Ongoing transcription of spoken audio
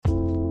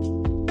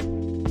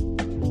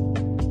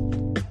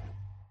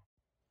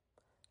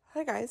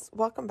Hi guys,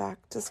 welcome back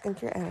to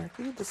Skincare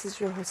Anarchy. This is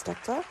your host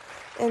Ekta,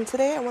 and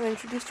today I want to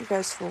introduce you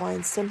guys to the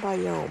line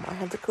Symbiome. I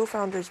have the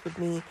co-founders with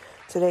me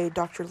today,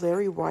 Dr.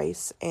 Larry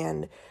Weiss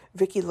and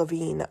Vicky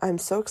Levine. I'm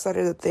so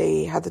excited that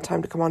they had the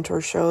time to come onto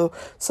our show.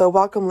 So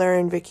welcome,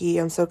 Larry and Vicky.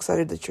 I'm so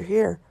excited that you're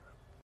here.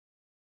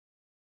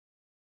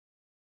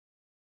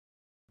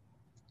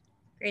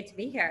 Great to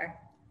be here.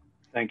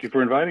 Thank you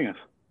for inviting us.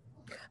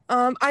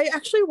 I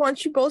actually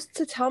want you both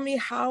to tell me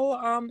how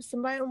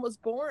Symbiome was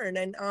born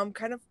and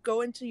kind of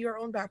go into your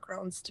own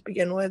backgrounds to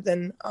begin with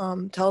and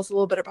tell us a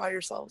little bit about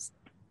yourselves.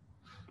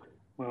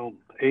 Well,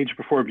 age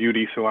before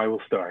beauty, so I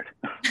will start.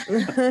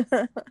 This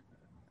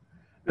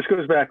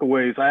goes back a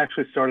ways. I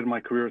actually started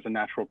my career as a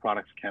natural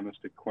products chemist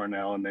at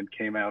Cornell and then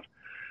came out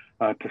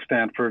to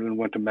Stanford and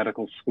went to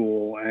medical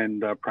school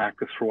and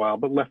practiced for a while,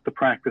 but left the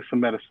practice of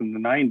medicine in the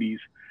 90s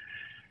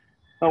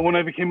when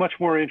I became much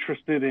more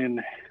interested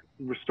in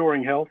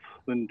restoring health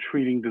than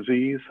treating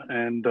disease,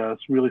 and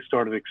really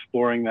started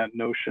exploring that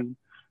notion.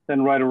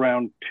 Then right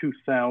around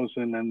 2000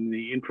 and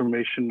the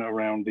information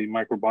around the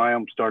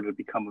microbiome started to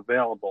become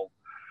available.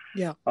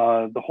 Yeah.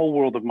 The whole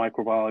world of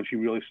microbiology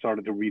really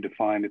started to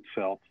redefine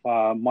itself.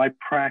 My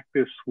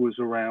practice was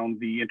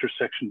around the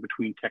intersection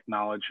between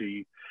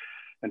technology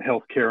and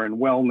healthcare and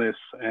wellness,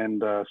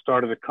 and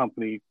started a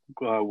company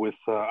with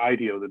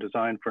IDEO, the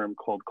design firm,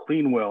 called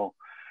Cleanwell.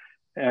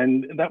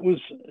 And that was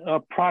a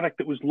product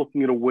that was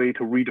looking at a way to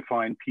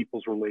redefine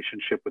people's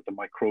relationship with the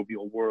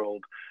microbial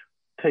world.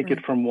 Take it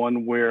from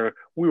one where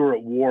we were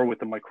at war with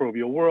the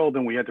microbial world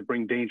and we had to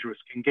bring dangerous,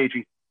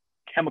 engaging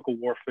chemical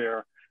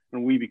warfare,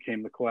 and we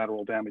became the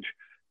collateral damage,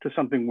 to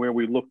something where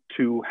we look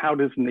to how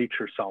does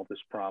nature solve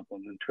this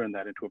problem and turn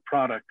that into a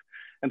product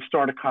and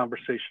start a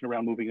conversation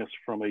around moving us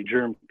from a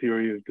germ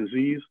theory of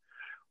disease,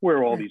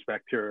 where all these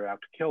bacteria are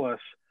out to kill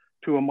us,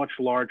 to a much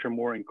larger,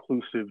 more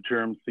inclusive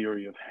germ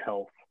theory of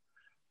health.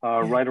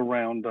 Right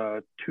around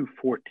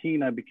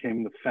 2014, I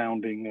became the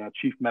founding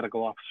chief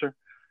medical officer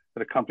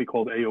at a company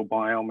called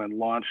AOBiome and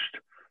launched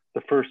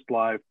the first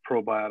live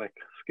probiotic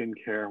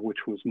skincare, which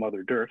was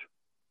Mother Dirt.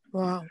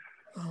 Wow.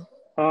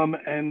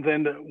 And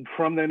then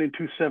from then in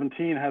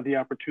 2017, I had the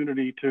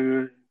opportunity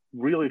to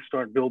really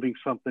start building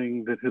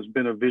something that has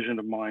been a vision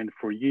of mine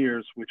for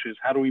years, which is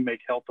how do we make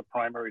health a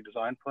primary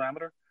design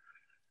parameter?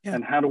 Yeah.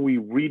 And how do we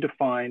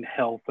redefine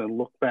health and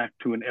look back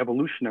to an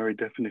evolutionary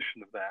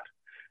definition of that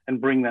and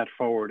bring that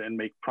forward and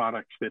make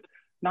products that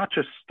not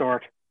just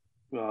start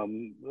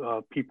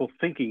people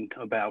thinking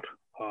about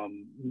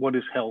what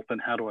is health and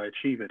how do I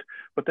achieve it,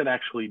 but that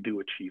actually do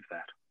achieve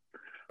that.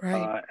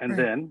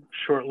 Then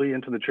shortly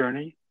into the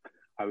journey,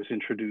 I was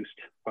introduced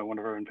by one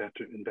of our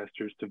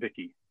investors to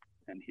Vicky,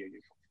 and here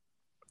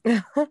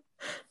you go.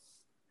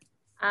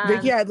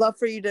 Vicky, I'd love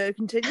for you to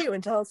continue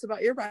and tell us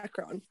about your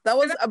background. That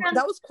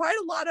was quite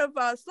a lot of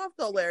stuff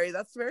though, Larry.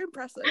 That's very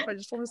impressive. I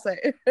just want to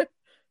say.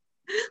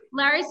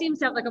 Larry seems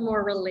to have like a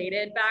more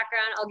related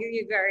background. I'll give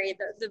you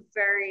the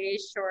very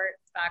short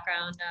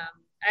background.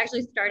 I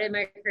actually started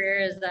my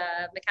career as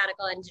a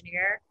mechanical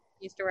engineer.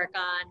 Used to work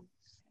on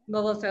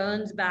mobile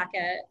phones back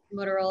at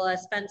Motorola,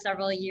 spent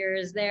several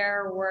years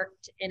there,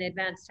 worked in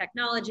advanced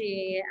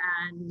technology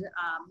and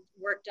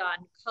worked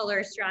on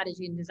color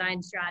strategy and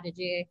design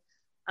strategy.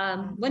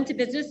 Went to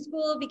business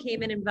school,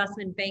 became an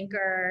investment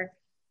banker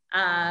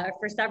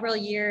for several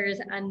years,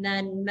 and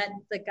then met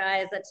the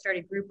guys that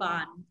started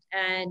Groupon.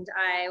 And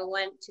I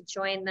went to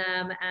join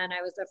them, and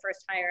I was the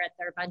first hire at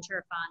their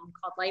venture fund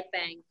called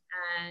Lightbank.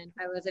 And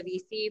I was a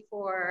VC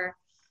for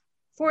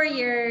 4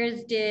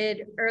 years,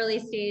 did early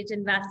stage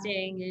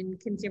investing in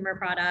consumer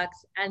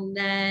products, and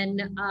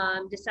then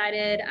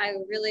decided I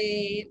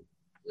really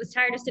was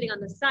tired of sitting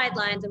on the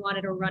sidelines and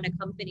wanted to run a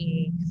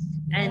company.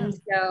 And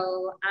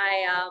so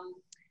I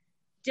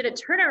did a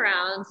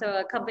turnaround. So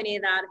a company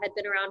that had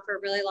been around for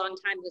a really long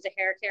time was a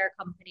hair care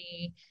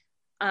company.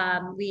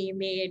 We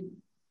made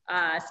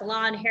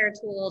salon hair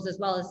tools as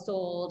well as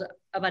sold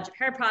a bunch of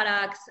hair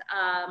products,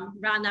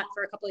 ran that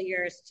for a couple of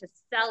years to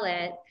sell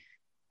it.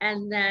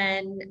 And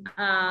then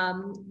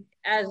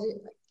as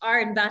our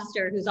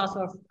investor, who's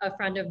also a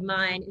friend of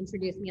mine,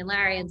 introduced me and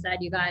Larry and said,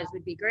 you guys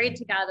would be great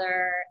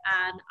together.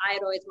 And I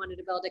had always wanted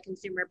to build a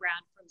consumer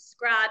brand from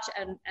scratch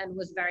and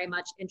was very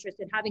much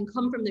interested, having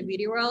come from the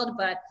beauty world,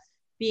 but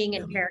being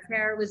in hair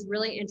care, was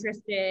really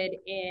interested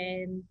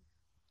in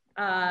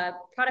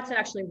products that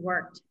actually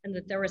worked, and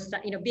that there was,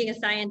 being a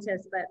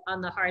scientist, but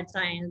on the hard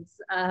science,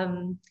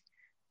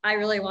 I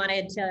really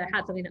wanted to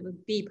have something that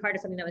would be part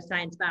of something that was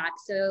science-backed.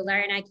 So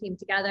Larry and I came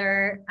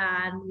together,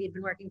 and we'd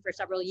been working for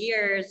several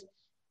years,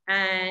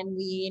 and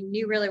we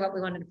knew really what we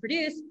wanted to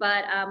produce,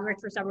 but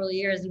worked for several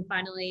years and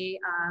finally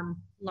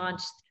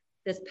launched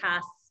this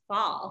past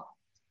fall.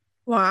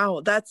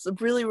 Wow, that's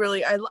really,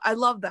 really, I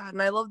love that.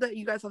 And I love that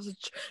you guys have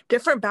such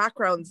different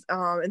backgrounds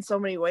in so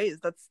many ways.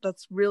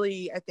 That's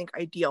really, I think,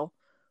 ideal.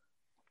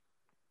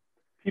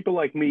 People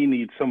like me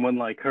need someone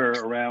like her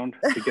around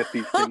to get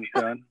these things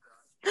done.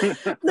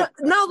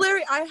 No,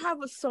 Larry, I have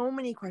so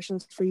many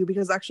questions for you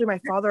because actually my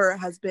father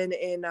has been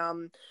in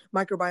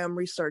microbiome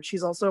research.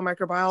 He's also a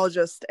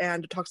microbiologist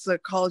and a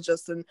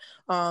toxicologist, and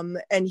I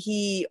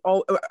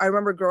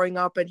remember growing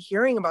up and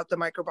hearing about the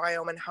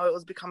microbiome and how it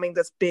was becoming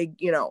this big,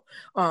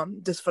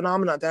 this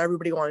phenomenon that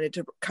everybody wanted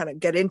to kind of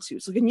get into.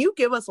 So can you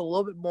give us a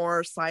little bit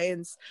more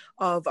science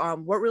of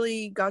what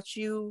really got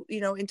you,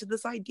 into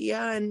this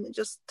idea, and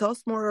just tell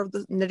us more of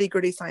the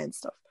nitty-gritty science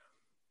stuff?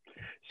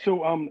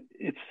 So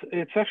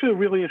it's actually a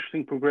really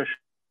interesting progression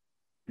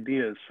of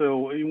ideas.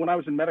 So when I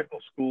was in medical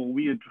school,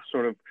 we had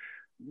sort of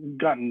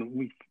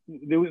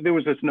there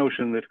was this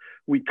notion that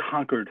we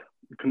conquered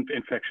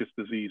infectious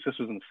disease. This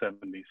was in the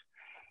 70s.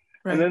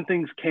 Right. And then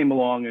things came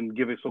along and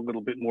give us a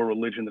little bit more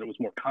religion that it was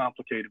more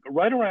complicated. But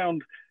right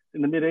around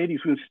in the mid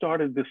 80s, when we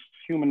started this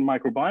human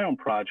microbiome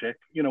project,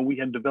 we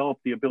had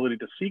developed the ability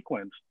to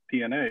sequence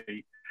DNA.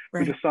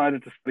 Right. We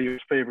decided to study our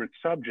favorite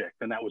subject,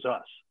 and that was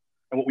us.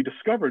 And what we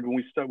discovered when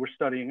we were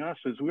studying us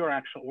is we're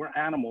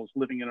animals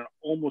living in an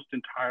almost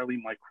entirely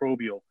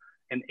microbial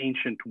and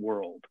ancient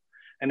world.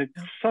 And it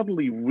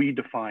suddenly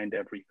redefined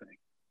everything.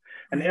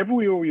 And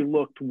everywhere we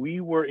looked,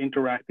 we were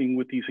interacting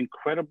with these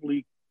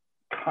incredibly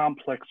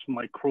complex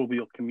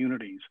microbial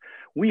communities.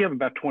 We have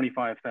about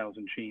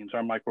 25,000 genes.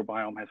 Our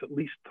microbiome has at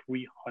least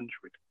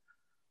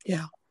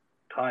 300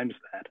 times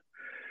that.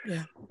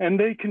 Yeah. And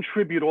they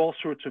contribute all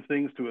sorts of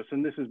things to us.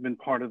 And this has been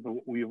part of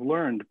what we have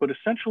learned. But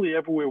essentially,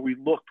 everywhere we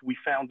looked, we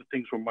found that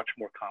things were much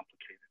more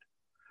complicated.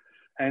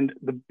 And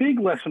the big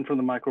lesson from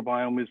the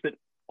microbiome is that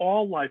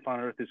all life on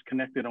Earth is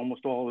connected.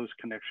 Almost all those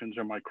connections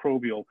are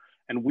microbial.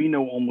 And we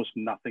know almost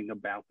nothing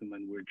about them.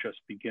 And we're just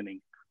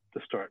beginning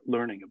to start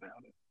learning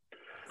about it.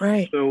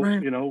 Right. So,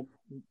 right.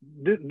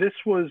 This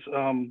was,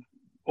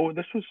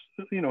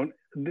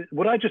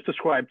 what I just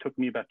described took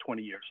me about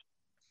 20 years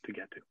to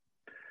get to.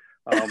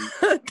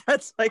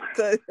 That's like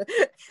the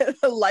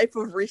life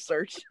of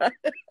research. I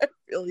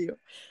feel you.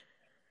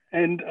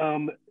 And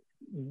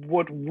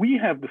what we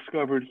have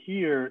discovered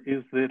here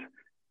is that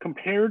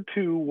compared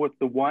to what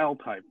the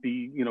wild type,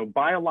 the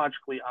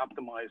biologically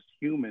optimized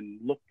human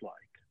looked like,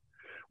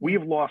 we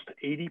have lost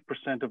 80%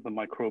 of the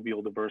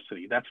microbial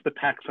diversity. That's the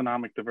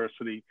taxonomic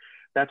diversity.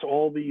 That's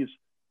all these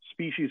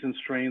species and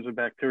strains of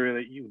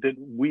bacteria that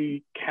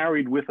we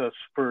carried with us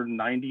for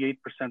 98%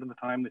 of the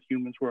time that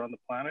humans were on the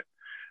planet.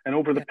 And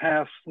over the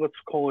past, let's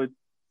call it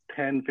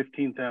 10,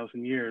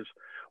 15,000 years,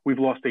 we've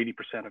lost 80%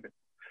 of it.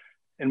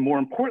 And more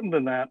important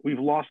than that, we've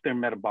lost their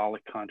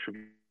metabolic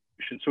contribution.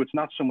 So it's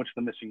not so much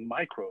the missing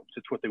microbes,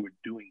 it's what they were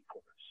doing for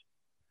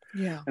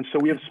us. Yeah. And so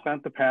we have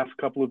spent the past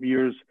couple of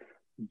years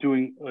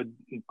doing an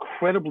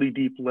incredibly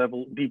deep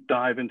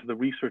dive into the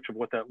research of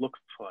what that looks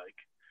like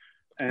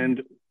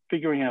and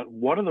figuring out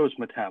what are those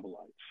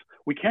metabolites.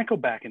 We can't go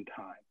back in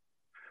time.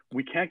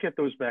 We can't get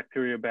those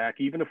bacteria back,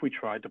 even if we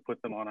tried to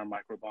put them on our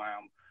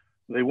microbiome.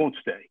 They won't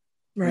stay.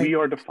 Right. We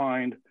are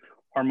defined.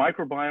 Our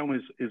microbiome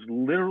is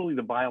literally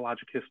the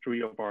biologic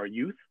history of our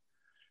youth.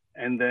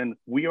 And then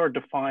we are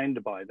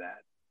defined by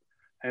that.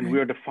 And we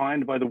are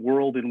defined by the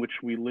world in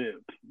which we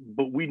lived.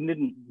 But we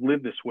didn't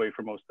live this way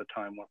for most of the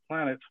time.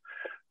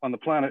 On the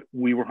planet,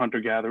 we were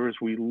hunter-gatherers.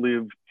 We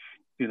lived,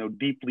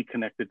 deeply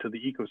connected to the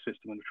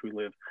ecosystem in which we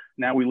live.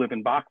 Now we live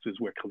in boxes.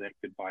 We're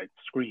connected by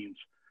screens.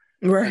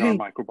 Right. And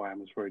our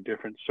microbiome is very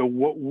different. So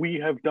what we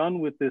have done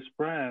with this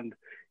brand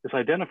is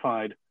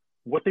identified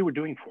what they were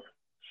doing for us.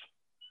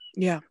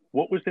 Yeah.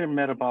 What was their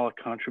metabolic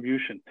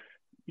contribution?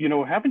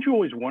 Haven't you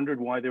always wondered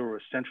why there were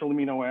essential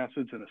amino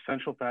acids and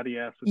essential fatty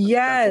acids and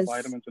essential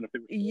vitamins? And if they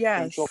were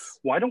essential,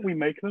 why don't we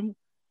make them?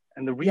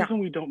 And the reason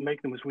we don't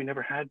make them is we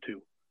never had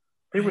to.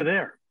 They were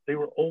there. They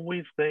were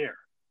always there.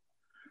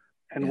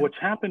 And what's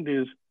happened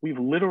is we've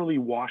literally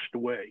washed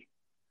away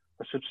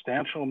a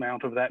substantial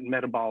amount of that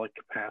metabolic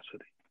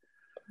capacity.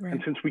 Right.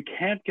 And since we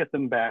can't get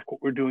them back,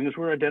 what we're doing is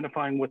we're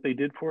identifying what they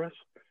did for us,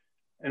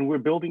 and we're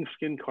building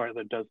skincare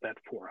that does that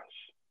for us.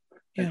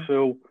 Yeah. And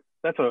so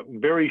that's a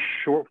very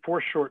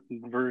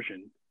foreshortened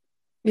version.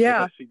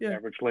 Yeah. I see the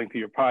average length of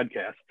your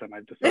podcast, and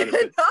I've decided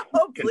to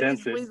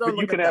condense it. But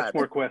you can ask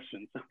more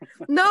questions.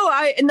 No,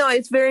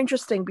 it's very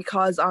interesting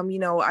because I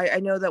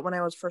know that when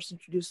I was first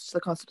introduced to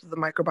the concept of the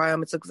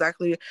microbiome, it's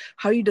exactly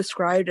how you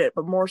described it,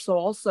 but more so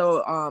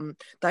also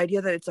the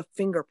idea that it's a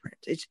fingerprint.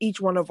 It's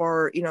each one of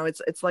our,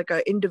 it's like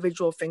an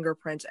individual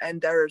fingerprint,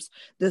 and there's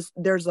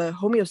a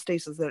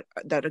homeostasis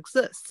that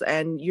exists.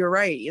 And you're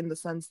right in the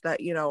sense that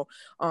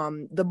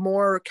the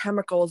more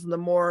chemicals and the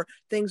more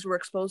things we're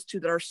exposed to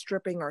that are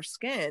stripping our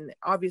skin,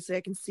 obviously I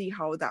can see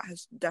how that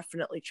has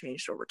definitely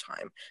changed over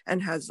time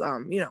and has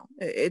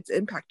it's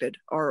impacted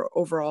our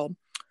overall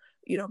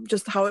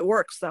just how it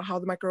works, how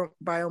the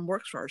microbiome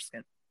works for our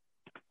skin.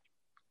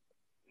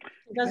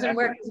 It doesn't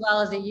work as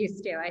well as it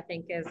used to, I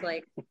think, is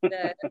like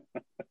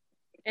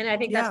and I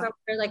think that's what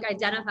we're like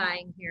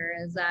identifying here,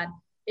 is that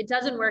it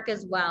doesn't work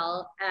as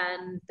well,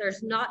 and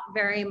there's not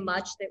very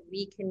much that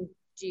we can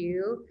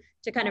do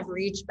to kind of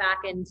reach back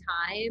in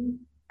time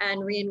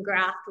and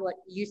re-engraft what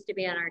used to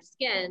be on our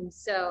skin.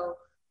 So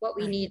what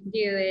we need to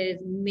do is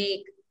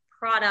make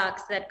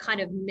products that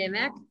kind of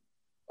mimic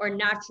or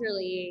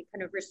naturally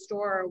kind of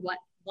restore what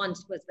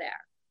once was there.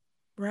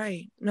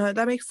 Right. No,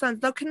 that makes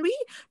sense. Now, can we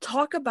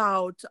talk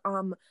about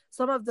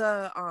some of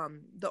the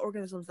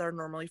organisms that are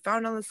normally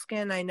found on the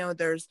skin? I know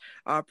there's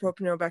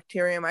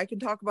Propionibacterium. I can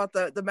talk about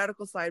the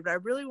medical side, but I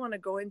really want to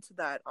go into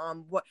that.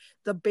 What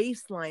the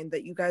baseline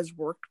that you guys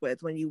worked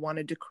with when you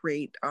wanted to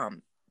create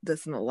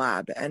this in the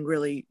lab, and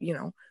really,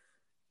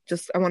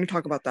 just I want to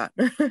talk about that.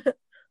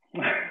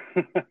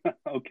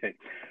 Okay,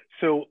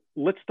 so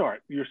let's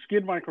start. Your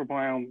skin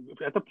microbiome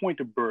at the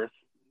point of birth.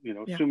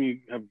 Assuming you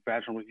have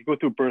vaginal, you go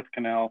through a birth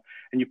canal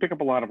and you pick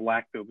up a lot of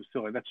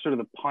lactobacilli. That's sort of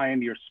the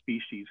pioneer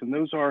species. And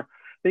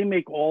they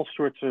make all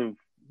sorts of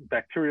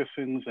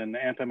bacteriocins and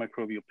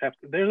antimicrobial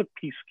peptides. They're the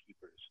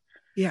peacekeepers.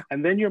 Yeah.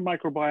 And then your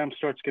microbiome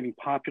starts getting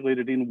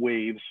populated in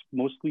waves,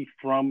 mostly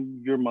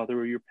from your mother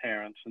or your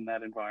parents in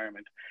that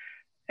environment.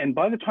 And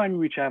by the time you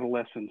reach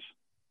adolescence,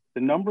 the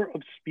number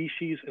of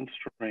species and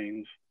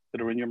strains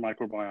that are in your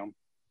microbiome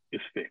is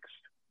fixed.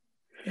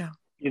 Yeah.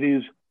 It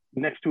is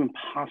next to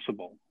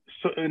impossible.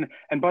 So,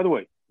 and by the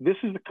way, this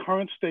is the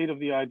current state of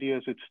the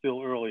ideas. It's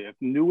still early. If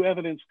new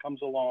evidence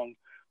comes along,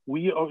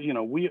 we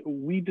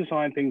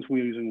design things.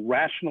 We're using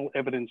rational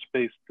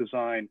evidence-based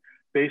design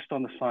based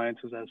on the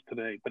sciences as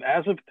today. But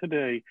as of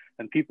today,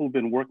 and people have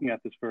been working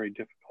at this for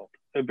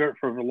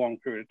a long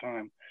period of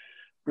time,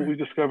 what we've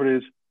discovered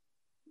is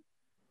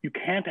you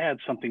can't add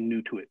something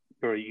new to it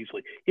very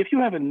easily. If you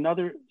have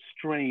another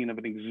strain of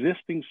an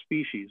existing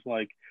species,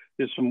 like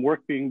there's some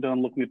work being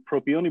done looking at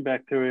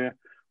Propionibacteria,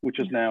 which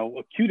is now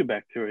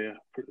Acutibacteria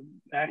for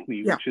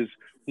acne, which is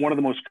one of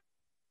the most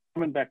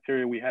common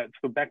bacteria we had. It's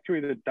the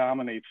bacteria that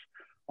dominates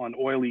on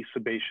oily,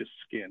 sebaceous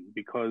skin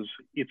because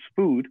its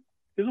food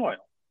is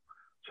oil.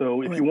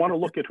 So if you want to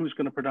look at who's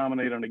going to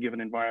predominate on a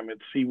given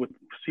environment, see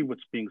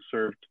what's being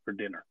served for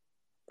dinner.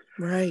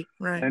 Right.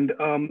 And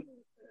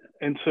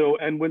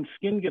when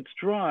skin gets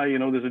dry,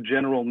 there's a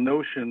general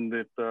notion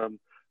that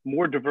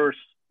more diverse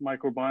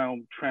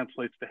microbiome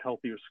translates to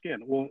healthier skin.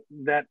 Well,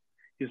 that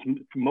is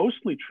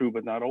mostly true,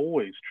 but not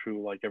always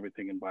true, like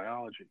everything in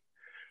biology.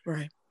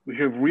 Right. We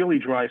have really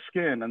dry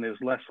skin and there's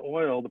less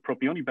oil, the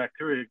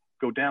Propionibacteria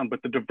go down,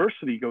 but the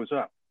diversity goes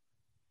up.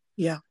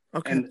 Yeah.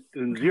 Okay.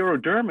 And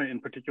Xeroderma in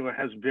particular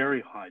has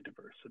very high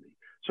diversity.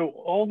 So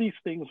all these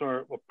things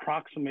are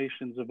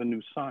approximations of a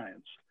new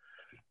science.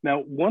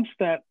 Now, once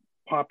that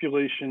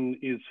population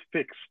is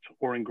fixed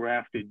or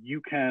engrafted, you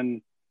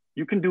can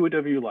do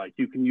whatever you like.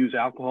 You can use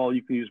alcohol,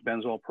 you can use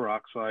benzoyl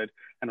peroxide,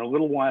 and in a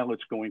little while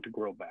it's going to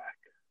grow back.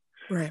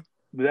 Right.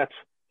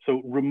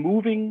 So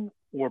removing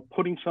or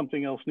putting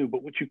something else new.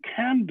 But what you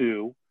can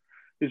do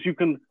is you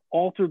can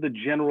alter the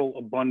general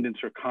abundance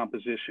or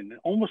composition.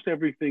 Almost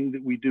everything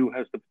that we do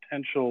has the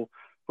potential.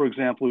 For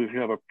example, if you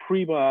have a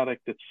prebiotic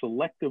that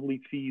selectively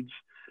feeds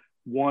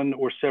one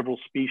or several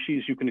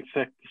species, you can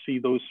expect to see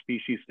those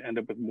species to end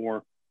up with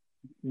more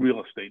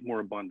real estate, more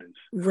abundance.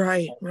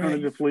 Right.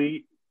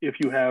 Alternatively, if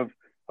you have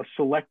a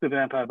selective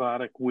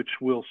antibiotic which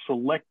will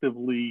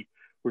selectively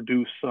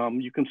reduce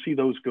some, you can see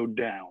those go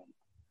down.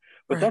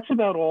 But that's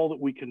about all that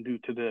we can do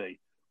today.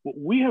 What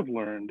we have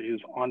learned is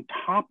on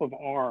top of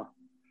our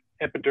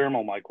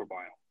epidermal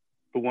microbiome,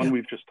 the one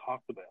we've just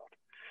talked about,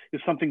 is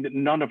something that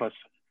none of us,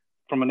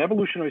 from an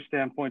evolutionary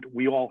standpoint,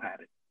 we all had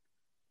it.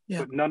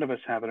 But none of us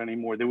have it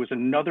anymore. There was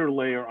another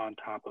layer on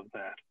top of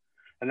that.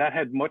 And that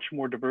had much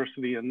more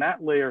diversity. And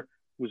that layer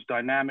was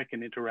dynamic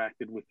and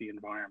interacted with the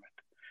environment.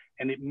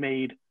 And it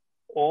made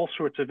all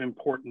sorts of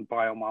important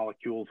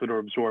biomolecules that are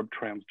absorbed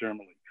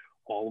transdermally.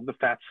 All of the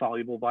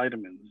fat-soluble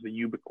vitamins, the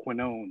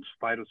ubiquinones,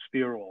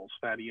 phytosterols,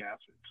 fatty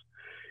acids.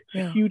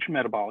 It's a huge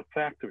metabolic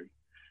factory.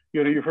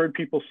 You've heard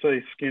people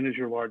say skin is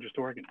your largest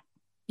organ.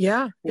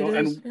 Yeah. Well,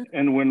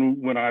 and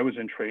when I was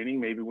in training,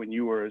 maybe when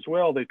you were as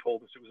well, they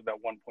told us it was about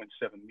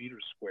 1.7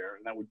 meters square,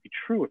 and that would be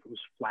true if it was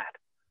flat.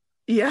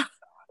 Yeah.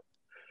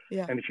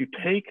 And if you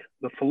take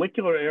the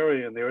follicular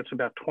area in there, it's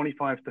about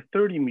 25 to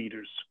 30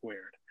 meters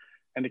squared,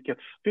 and it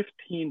gets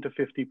 15 to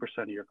 50%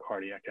 of your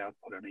cardiac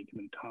output at any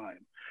given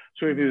time.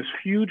 So you have this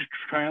huge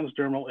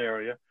transdermal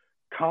area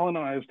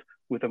colonized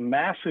with a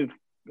massive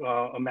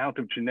amount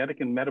of genetic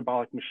and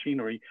metabolic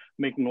machinery,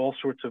 making all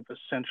sorts of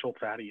essential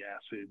fatty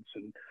acids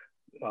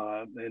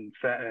and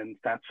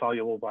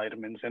fat-soluble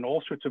vitamins and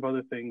all sorts of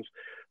other things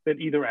that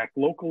either act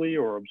locally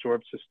or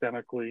absorb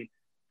systemically.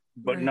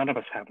 But none of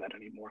us have that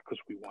anymore because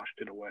we washed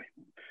it away.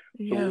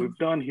 So what we've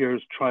done here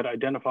is try to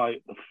identify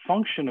the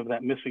function of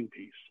that missing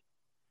piece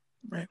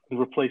and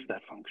replace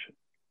that function.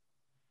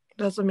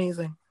 That's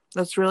amazing.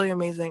 That's really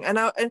amazing. And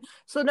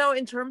so now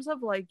in terms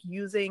of like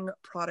using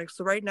products,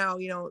 so right now,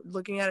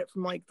 looking at it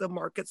from like the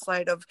market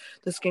side of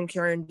the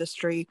skincare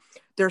industry,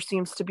 there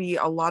seems to be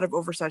a lot of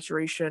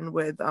oversaturation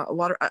with a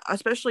lot of,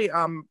 especially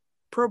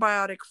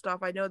probiotic stuff.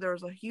 I know there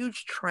was a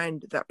huge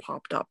trend that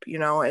popped up,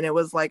 and it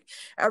was like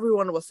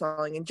everyone was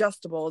selling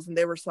ingestibles and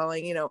they were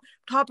selling,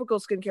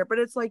 topical skincare, but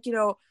it's like,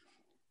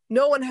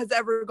 no one has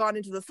ever gone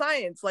into the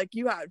science like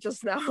you have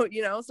just now,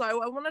 so I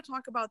want to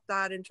talk about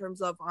that in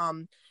terms of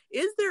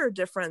is there a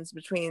difference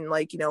between,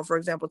 like, for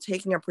example,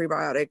 taking a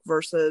prebiotic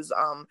versus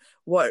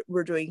what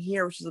we're doing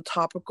here, which is a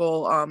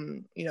topical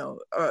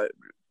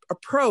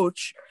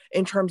approach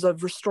in terms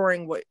of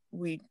restoring what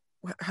we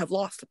have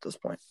lost at this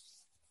point?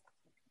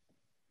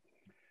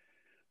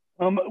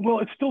 Well,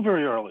 it's still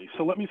very early.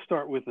 So let me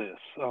start with this.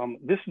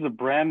 This is a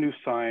brand new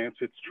science.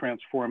 It's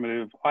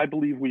transformative. I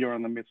believe we are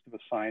in the midst of a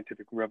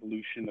scientific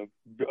revolution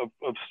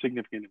of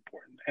significant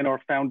importance. And our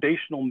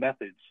foundational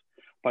methods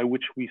by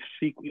which we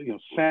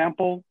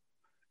sample,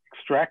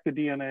 extract the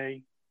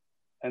DNA,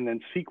 and then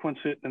sequence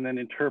it and then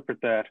interpret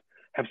that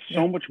have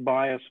so much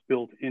bias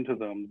built into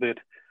them that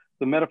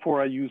the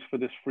metaphor I use for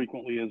this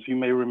frequently is, you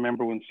may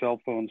remember when cell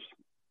phones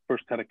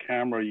first had a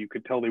camera, you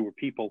could tell they were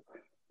people,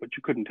 but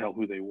you couldn't tell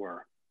who they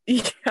were.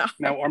 Yeah.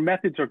 Now, our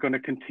methods are going to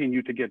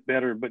continue to get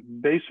better, but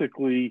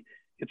basically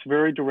it's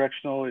very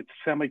directional. It's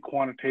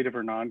semi-quantitative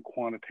or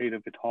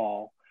non-quantitative at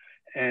all.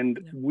 And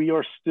we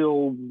are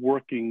still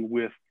working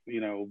with,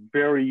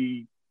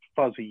 very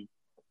fuzzy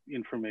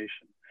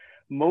information.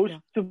 Most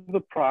of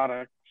the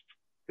products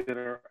that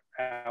are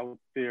out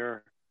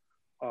there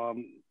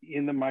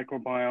in the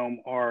microbiome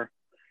are,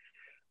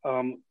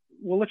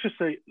 well, let's just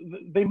say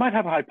they might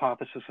have a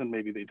hypothesis and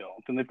maybe they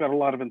don't. And they've got a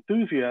lot of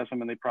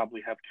enthusiasm and they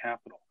probably have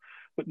capital.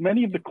 But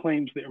many of the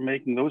claims they're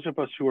making, those of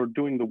us who are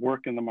doing the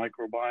work in the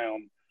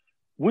microbiome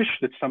wish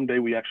that someday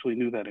we actually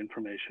knew that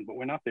information, but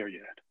we're not there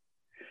yet.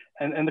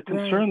 And the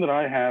concern that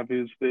I have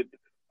is that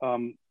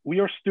we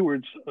are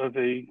stewards of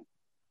a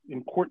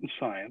important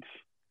science,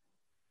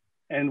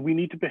 and we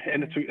need to be,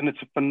 and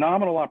it's a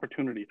phenomenal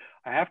opportunity.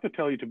 I have to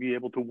tell you, to be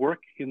able to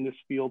work in this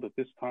field at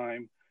this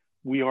time,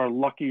 we are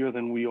luckier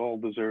than we all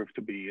deserve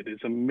to be. It is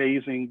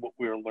amazing what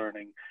we're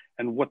learning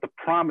and what the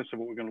promise of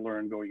what we're going to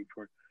learn going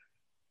forward.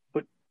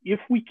 But if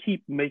we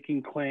keep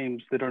making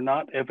claims that are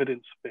not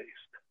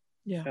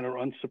evidence-based and are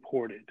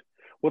unsupported,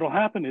 what will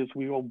happen is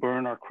we will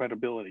burn our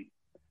credibility.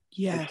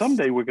 Yes. And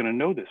someday we're going to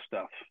know this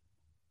stuff,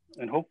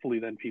 and hopefully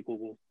then people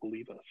will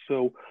believe us.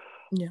 So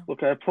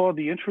look, I applaud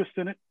the interest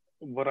in it.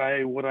 What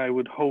I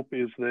would hope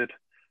is that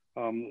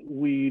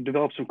we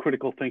develop some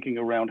critical thinking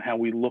around how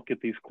we look at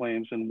these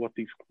claims and what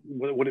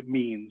it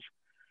means,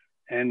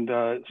 and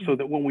so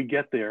that when we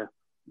get there,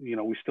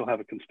 we still have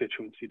a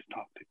constituency to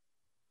talk to.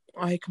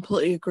 I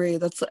completely agree.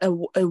 That's a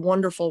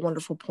wonderful,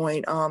 wonderful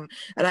point. And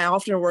I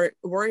often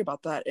worry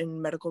about that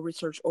in medical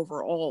research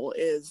overall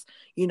is,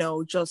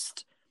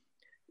 just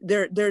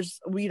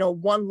there's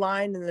one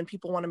line and then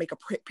people want to make a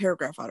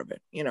paragraph out of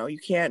it. You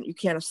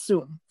can't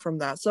assume from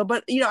that. So,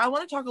 but I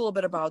want to talk a little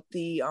bit about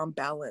the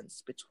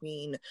balance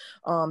between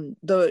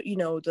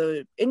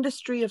the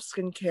industry of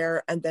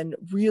skincare and then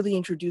really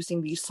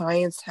introducing these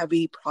science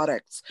heavy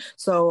products.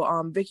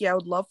 So Vicki, I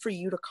would love for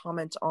you to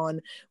comment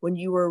on when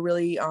you were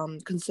really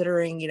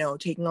considering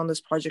taking on this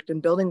project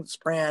and building this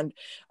brand.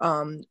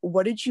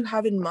 What did you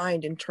have in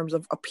mind in terms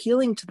of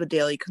appealing to the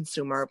daily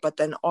consumer, but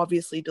then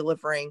obviously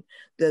delivering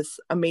this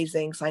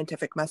amazing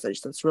scientific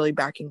message that's really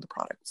backing the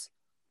products?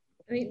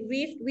 I mean,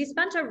 we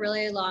spent a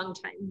really long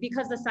time,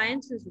 because the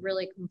science is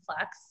really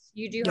complex.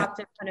 You do have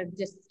to kind of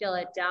distill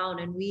it down,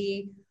 and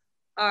we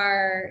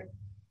are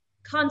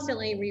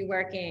constantly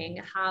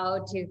reworking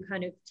how to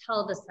kind of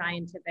tell the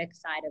scientific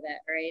side of it,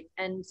 right?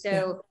 And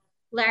so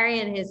Larry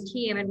and his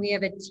team, and we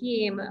have a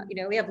team,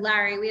 we have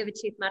Larry, we have a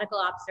chief medical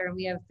officer, and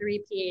we have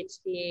 3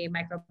 PhD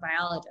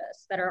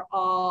microbiologists that are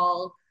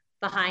all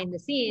behind the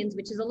scenes,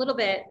 which is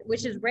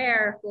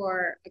rare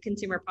for a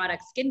consumer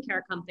product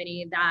skincare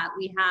company, that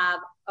we have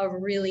a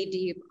really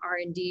deep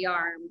R&D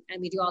arm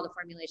and we do all the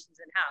formulations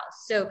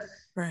in-house. So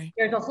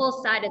there's a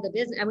whole side of the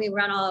business, and we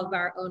run all of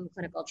our own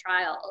clinical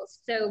trials.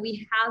 So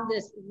we have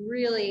this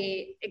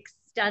really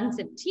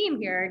extensive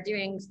team here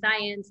doing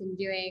science and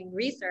doing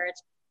research.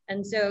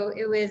 And so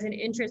it was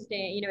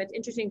it's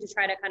interesting to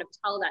try to kind of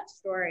tell that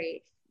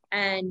story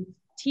and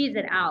tease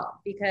it out,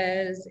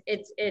 because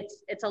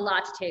it's a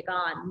lot to take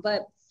on.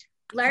 But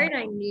Larry and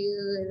I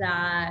knew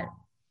that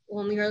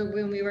when we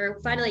were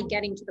finally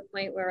getting to the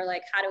point where we're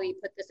like, how do we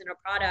put this in a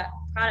product?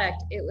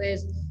 It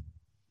was,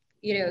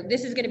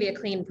 this is going to be a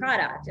clean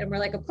product. And we're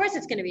like, of course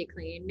it's going to be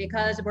clean,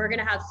 because we're going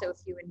to have so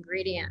few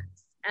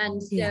ingredients.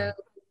 And so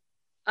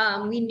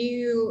we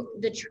knew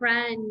the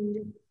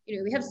trend,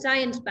 we have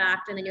science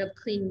backed, and then you have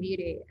clean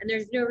beauty, and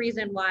there's no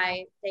reason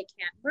why they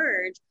can't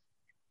merge.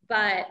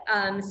 But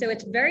so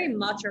it's very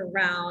much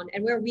around,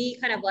 and where we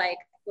kind of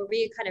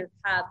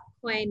have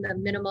coined the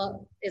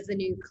minimal is the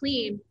new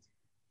clean.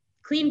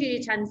 Clean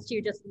beauty tends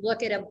to just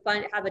look at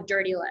have a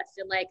dirty list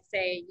and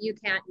say, you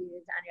can't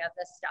use any of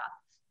this stuff.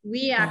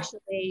 We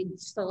actually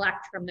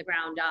select from the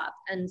ground up.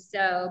 And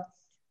so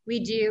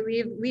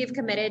we've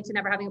committed to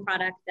never having a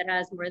product that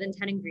has more than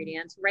 10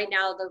 ingredients. Right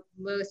now, the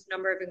most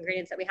number of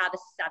ingredients that we have is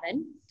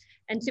 7.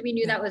 And so we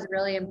knew that was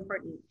really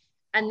important.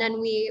 And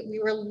then we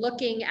were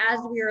looking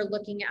at, what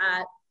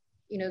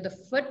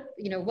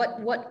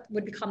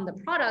would become the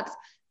products,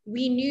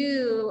 we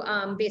knew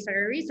based on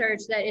our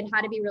research that it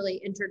had to be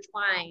really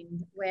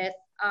intertwined with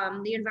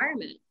the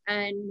environment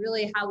and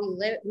really how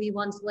we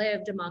once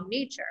lived among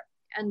nature.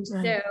 And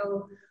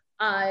so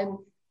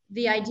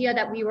the idea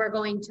that we were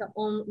going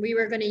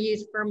to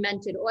use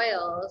fermented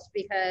oils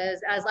because,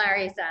 as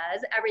Larry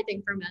says,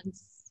 everything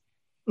ferments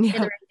in the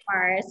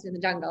rainforest, in the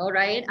jungle,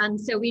 right?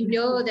 And so we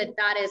know that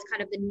that is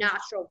kind of the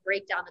natural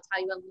breakdown. That's how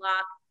you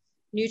unlock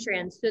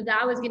nutrients. So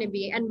that was going to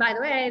be, and by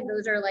the way,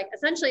 those are like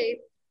essentially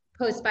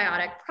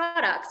postbiotic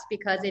products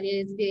because it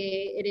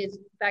is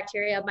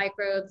bacteria,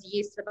 microbes,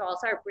 yeast that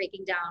also are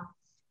breaking down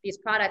these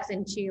products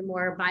into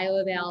more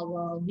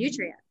bioavailable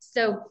nutrients.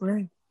 So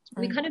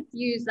we kind of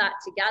fuse that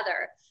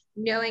together,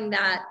 knowing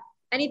that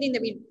anything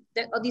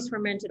that all these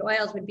fermented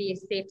oils would be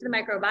safe to the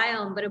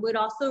microbiome, but it would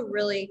also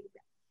really,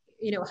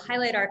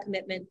 highlight our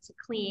commitment to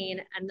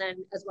clean and then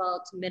as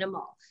well to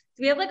minimal.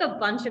 So we have like a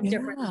bunch of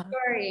different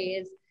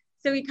stories.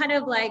 So we kind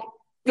of like,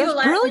 that's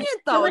brilliant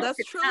though. That's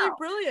truly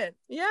brilliant.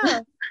 Yeah.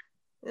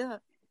 Yeah.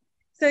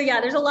 So yeah,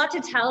 there's a lot to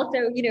tell.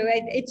 So,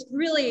 it's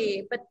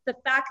really, but the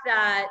fact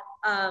that,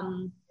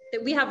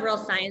 that we have real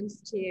science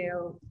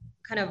to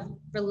kind of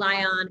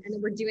rely on, and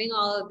we're doing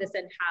all of this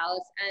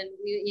in-house, and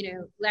we,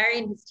 Larry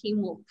and his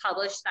team will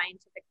publish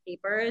scientific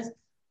papers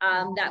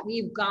that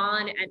we've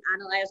gone and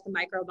analyzed the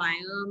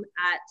microbiome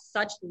at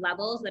such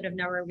levels that have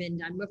never been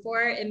done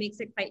before. It makes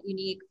it quite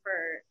unique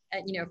for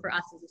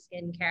us as a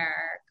skincare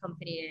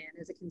company and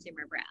as a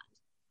consumer brand.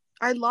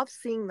 I love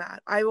seeing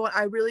that. I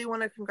really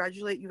want to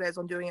congratulate you guys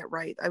on doing it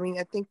right. I mean,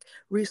 I think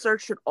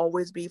research should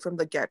always be from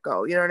the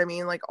get-go. You know what I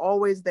mean? Like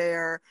always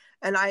there.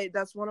 And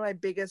that's one of my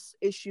biggest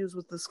issues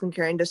with the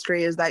skincare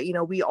industry is that,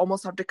 we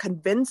almost have to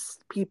convince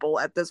people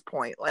at this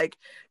point. Like,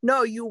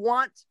 no, you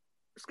want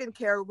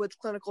skincare with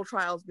clinical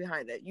trials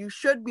behind it. You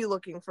should be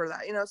looking for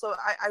that. So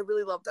I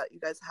really love that you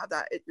guys have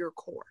that at your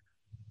core.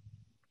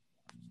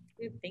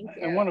 Thank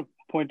you. I want to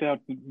point out,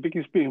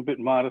 Vicky's being a bit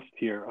modest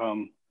here.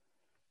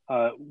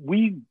 I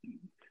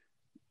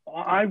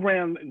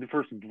ran the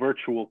first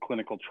virtual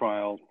clinical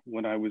trial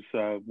when I was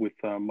with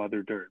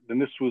Mother Dirt. And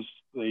this was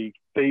a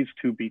phase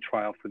 2B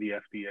trial for the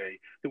FDA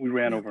that we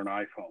ran over an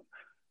iPhone.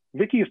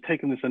 Vicky has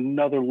taken this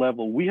another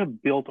level. We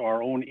have built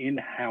our own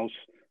in-house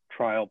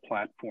trial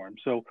platform.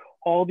 So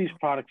all these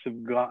products have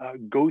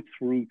go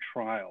through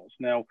trials.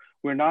 Now,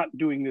 we're not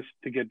doing this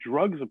to get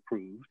drugs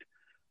approved.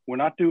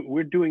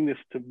 We're doing this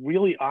to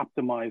really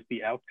optimize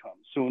the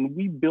outcomes. So when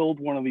we build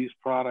one of these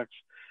products,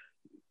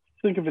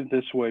 think of it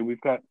this way: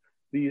 we've got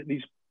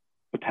these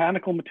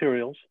botanical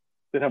materials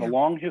that have a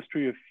long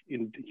history of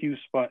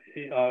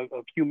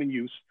human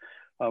use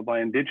by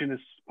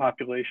indigenous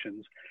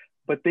populations,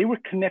 but they were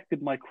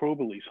connected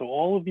microbially. So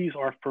all of these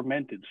are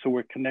fermented. So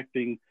we're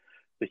connecting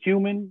the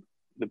human,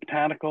 the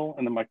botanical,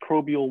 and the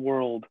microbial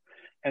world.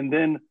 And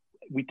then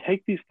we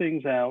take these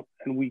things out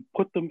and we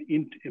put them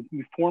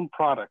we form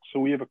products. So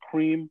we have a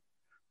cream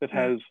that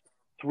has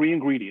 3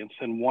 ingredients,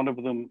 and one of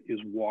them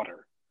is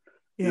water.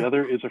 The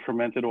other is a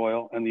fermented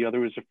oil, and the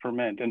other is a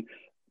ferment. And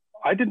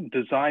I didn't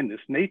design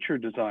this. Nature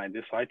designed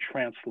this. I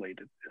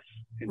translated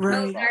this.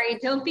 Oh, sorry,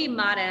 don't be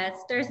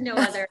modest. There's no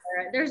other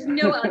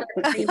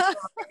cream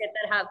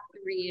that have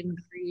 3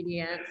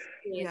 ingredients.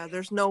 Yeah,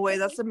 there's no way.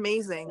 That's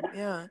amazing.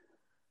 Yeah.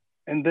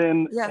 And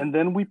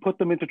then we put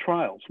them into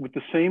trials with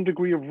the same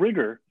degree of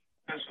rigor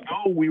as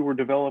though we were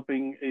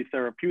developing a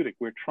therapeutic.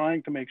 We're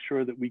trying to make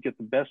sure that we get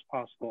the best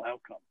possible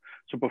outcome.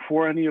 So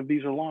before any of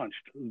these are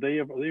launched,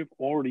 they've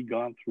already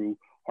gone through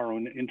our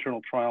own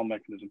internal trial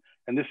mechanism.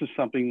 And this is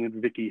something that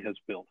Vicky has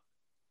built.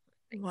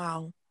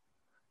 Wow.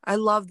 I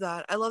love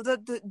that. I love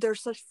that there's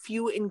such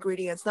few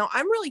ingredients. Now,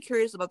 I'm really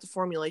curious about the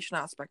formulation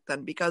aspect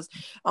then, because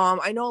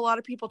I know a lot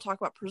of people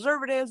talk about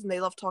preservatives and they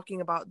love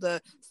talking about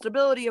the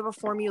stability of a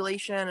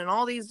formulation and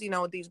all these,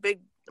 these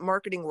big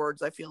marketing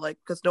words, I feel like,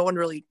 because no one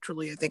really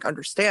truly, I think,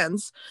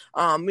 understands,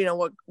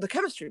 what the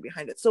chemistry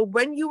behind it. So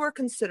when you were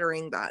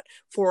considering that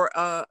for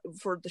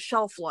the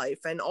shelf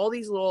life and all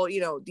these little,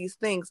 these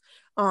things,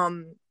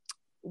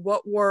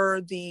 what were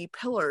the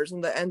pillars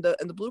and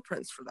the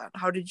blueprints for that?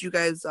 How did you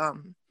guys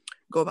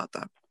go about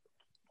that?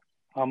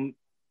 I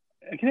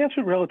can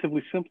answer it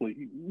relatively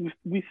simply.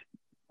 We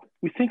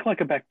think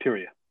like a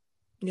bacteria.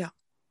 Yeah.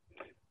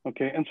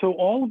 Okay, and so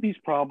all of these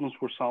problems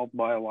were solved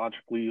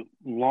biologically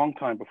a long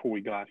time before we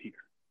got here.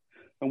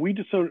 And we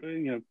just sort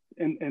of,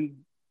 and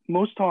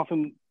most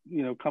often,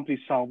 companies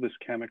solve this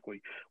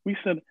chemically. We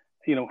said,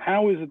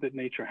 how is it that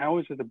nature, how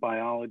is it that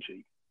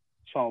biology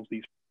solves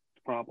these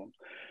problems?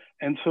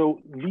 And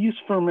so these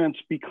ferments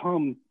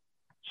become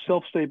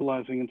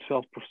self-stabilizing and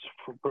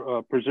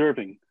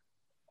self-preserving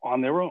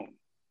on their own.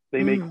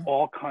 They make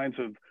all kinds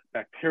of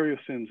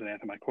bacteriocins and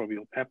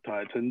antimicrobial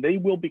peptides, and they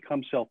will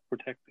become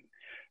self-protecting.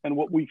 And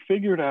what we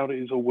figured out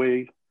is a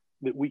way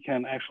that we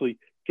can actually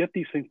get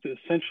these things to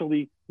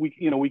essentially,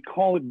 we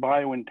call it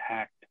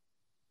biointact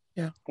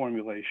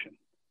formulation.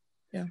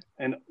 Yeah.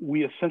 And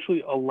we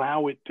essentially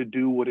allow it to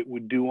do what it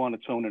would do on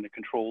its own in a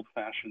controlled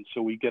fashion.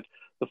 So we get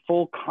the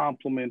full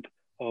complement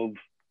of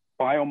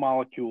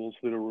biomolecules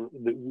that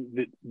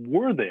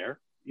were there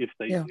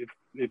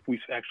if we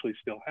actually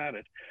still had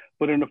it,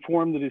 but in a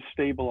form that is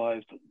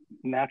stabilized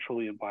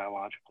naturally and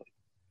biologically.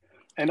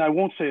 And I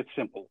won't say it's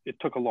simple. It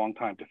took a long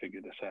time to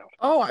figure this out.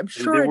 Oh, I'm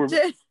sure it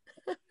did.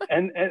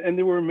 and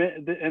there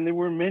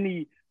were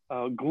many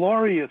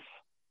glorious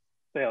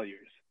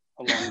failures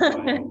along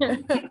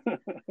the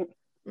way.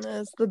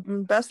 It's the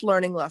best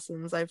learning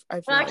lessons. I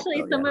feel well,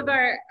 actually, some of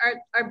our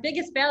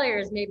biggest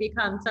failures may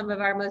become some of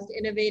our most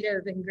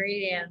innovative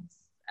ingredients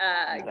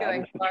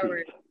going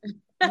forward.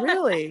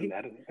 Really?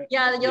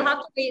 Yeah, you'll have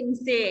to wait and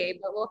see,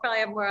 but we'll probably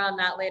have more on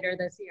that later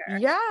this year.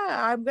 Yeah,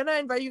 I'm gonna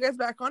invite you guys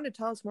back on to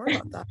tell us more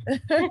about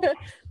that.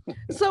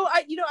 So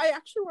I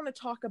actually want to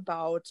talk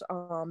about,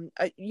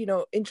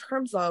 in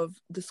terms of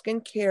the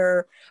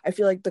skincare, I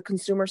feel like the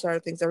consumer side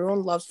of things,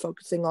 everyone loves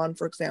focusing on,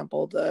 for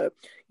example, the,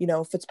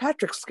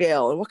 Fitzpatrick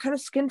scale and what kind of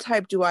skin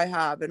type do I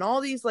have and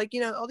all these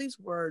all these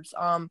words.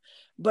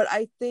 But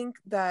I think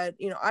that,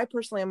 I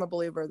personally am a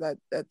believer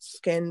that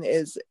skin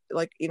is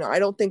like, I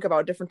don't think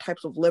about different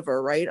types of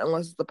liver, right?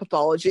 Unless it's the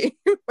pathology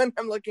when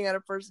I'm looking at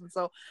a person.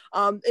 So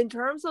in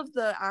terms of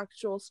the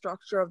actual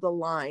structure of the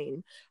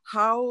line,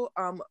 how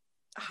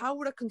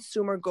would a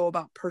consumer go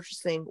about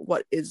purchasing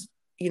what is,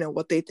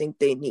 what they think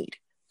they need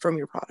from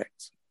your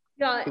products?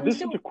 Yeah, so this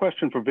is a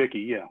question for Vicky.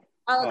 Yeah.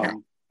 Okay.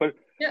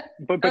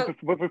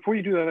 But before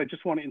you do that, I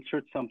just want to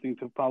insert something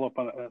to follow up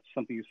on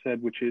something you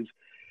said, which is,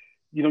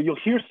 you'll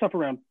hear stuff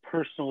around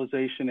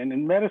personalization, and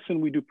in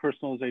medicine we do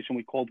personalization.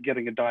 We call it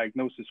getting a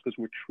diagnosis because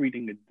we're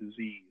treating a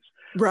disease.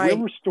 Right.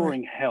 We're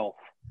restoring health,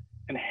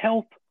 and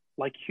health,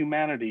 like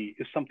humanity,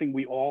 is something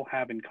we all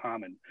have in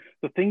common.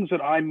 The things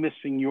that I'm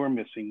missing, you're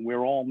missing,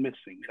 we're all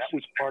missing. That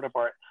was part of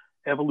our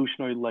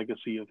evolutionary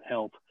legacy of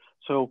health.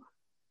 So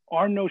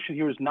our notion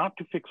here is not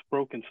to fix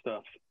broken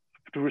stuff,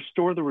 to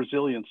restore the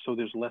resilience so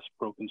there's less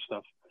broken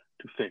stuff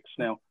to fix.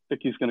 Now,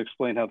 Vicky's going to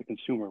explain how the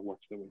consumer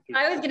works their way through.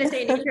 I was going to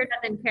say, nature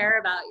doesn't care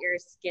about your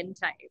skin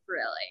type,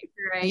 really,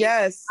 right?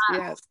 Yes,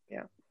 yeah.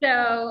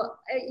 So,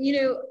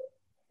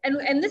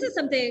 and this is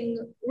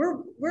something,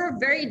 we're a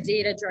very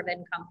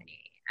data-driven company.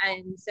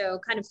 And so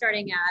kind of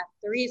starting at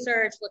the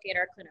research, looking at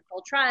our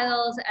clinical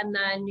trials, and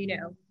then,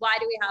 why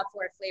do we have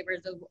 4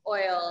 flavors of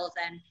oils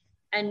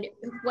and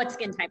what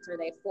skin types are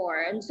they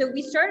for? And so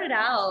we started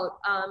out,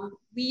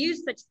 we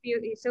use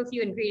so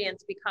few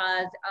ingredients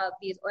because of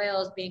these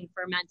oils being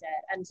fermented.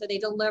 And so they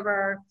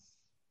deliver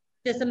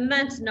this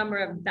immense number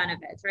of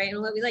benefits, right?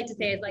 And what we like to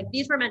say is like,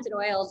 these fermented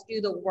oils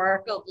do the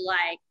work of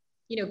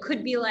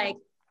could be like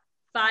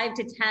 5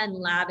 to 10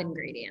 lab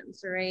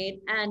ingredients, right?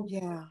 And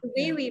the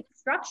way we've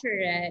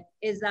structured it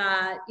is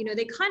that,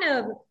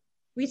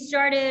 we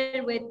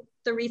started with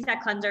the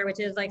Reset Cleanser, which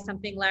is like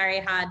something Larry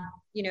had,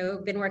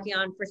 been working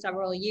on for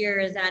several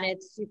years, and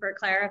it's super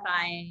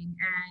clarifying.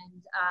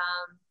 And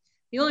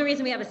the only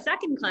reason we have a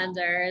second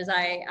cleanser is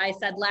I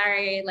said,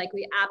 Larry, like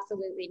we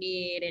absolutely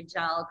need a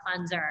gel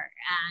cleanser.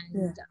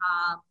 And,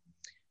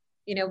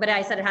 but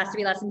I said it has to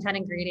be less than 10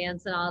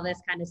 ingredients and all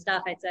this kind of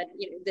stuff. I said,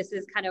 this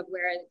is kind of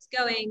where it's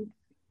going.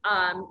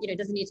 It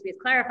doesn't need to be as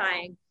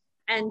clarifying.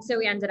 And so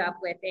we ended up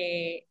with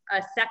a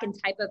second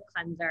type of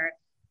cleanser.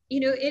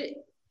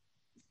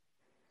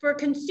 For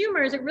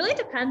consumers, it really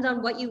depends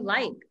on what you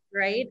like,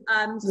 right?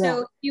 So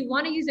if you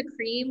want to use a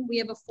cream, we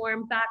have a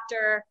form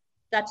factor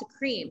that's a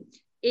cream.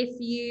 If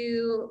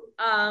you,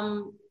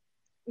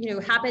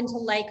 happen to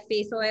like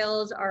face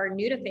oils or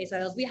new to face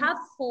oils, we have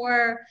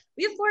four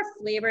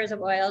flavors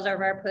of oils of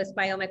our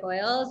postbiomic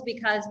oils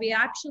because we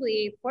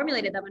actually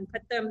formulated them and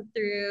put them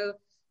through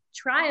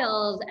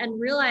trials and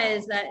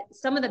realized that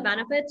some of the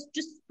benefits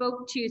just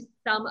spoke to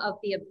some of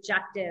the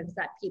objectives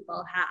that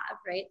people have,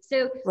 right?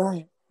 So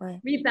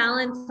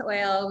Rebalance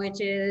oil, which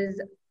is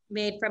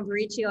made from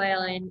borichi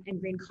oil and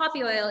green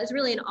coffee oil, is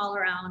really an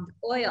all-around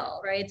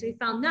oil, right? So we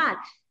found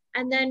that.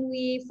 And then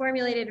we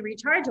formulated a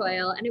recharge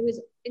oil, and it was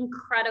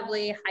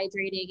incredibly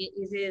hydrating. It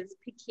uses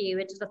piqui,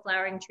 which is a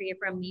flowering tree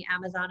from the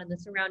Amazon and the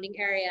surrounding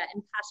area,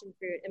 and passion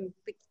fruit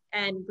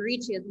and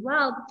borichi as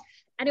well.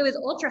 And it was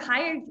ultra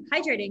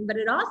hydrating, but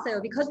it also,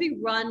 because we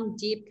run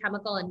deep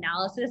chemical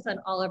analysis on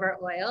all of our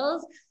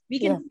oils, we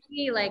can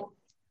see like,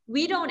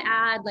 we don't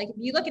add, like, if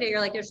you look at it, you're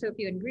like, there's so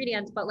few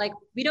ingredients, but like,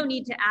 we don't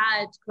need to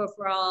add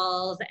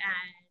tocopherols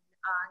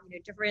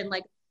and, different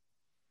like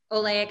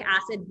oleic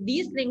acid.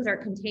 These things are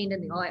contained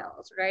in the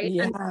oils, right?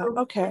 Yeah.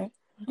 So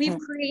we've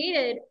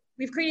created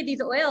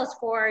these oils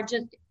for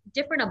just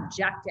different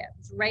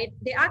objectives, right?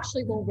 They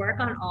actually will work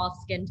on all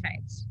skin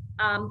types.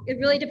 It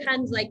really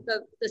depends, like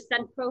the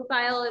scent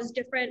profile is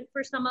different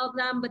for some of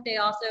them, but they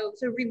also,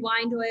 so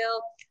Rewind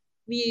oil,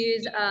 we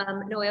use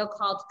an oil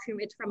called,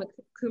 it's from a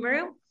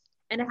coumaru,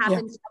 and it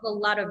happens to have a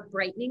lot of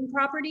brightening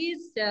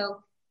properties.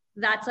 So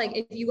that's like,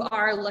 if you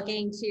are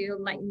looking to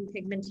lighten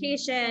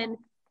pigmentation,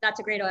 that's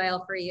a great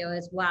oil for you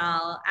as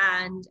well.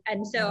 And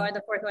so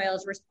the fourth oil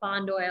is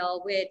Respond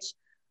oil, which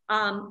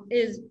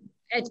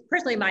it's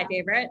personally my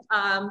favorite,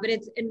 but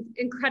it's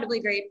incredibly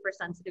great for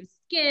sensitive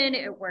skin.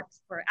 It works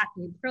for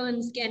acne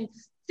prone skin.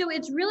 So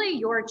it's really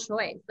your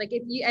choice. Like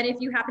if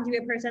you happen to be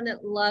a person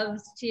that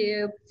loves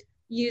to,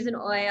 use an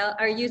oil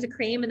or use a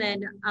cream and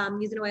then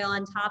use an oil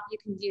on top, you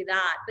can do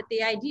that. But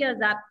the idea is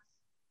that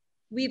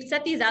we've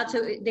set these out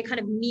so they kind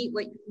of meet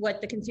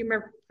what the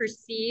consumer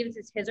perceives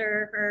as his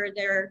or her,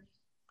 their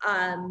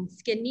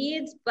skin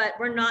needs, but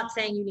we're not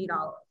saying you need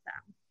all of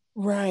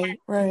them.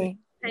 Right.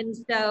 And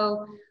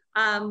so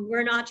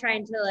we're not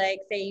trying to like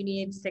say you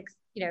need 6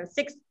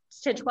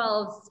 to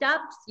 12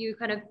 steps. You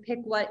kind of pick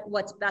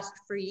what's best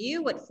for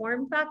you, what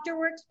form factor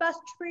works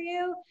best for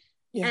you.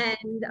 Yeah.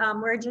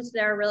 And we're just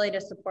there really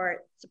to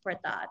support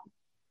that.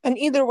 And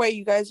either way,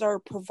 you guys are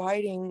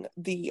providing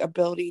the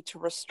ability to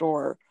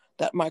restore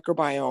that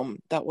microbiome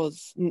that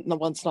was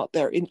once not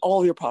there in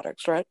all your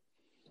products, right?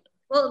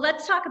 Well,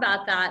 let's talk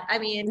about that. I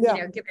mean,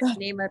 given the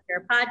name of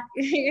your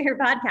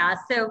podcast.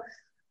 So,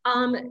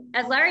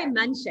 as Larry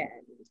mentioned,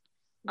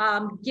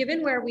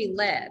 given where we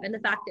live and the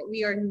fact that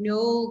we are no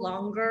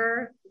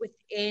longer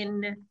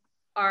within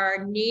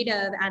our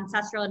native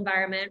ancestral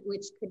environment,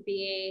 which could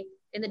be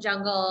in the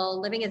jungle,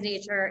 living as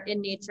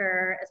in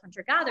nature as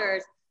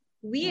hunter-gatherers,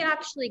 we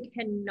actually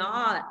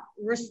cannot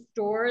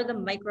restore the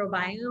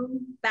microbiome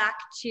back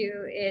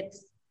to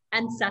its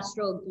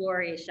ancestral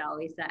glory, shall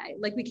we say.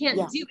 Like, we can't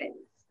do it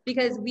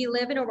because we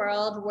live in a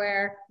world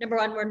where, number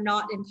one, we're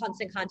not in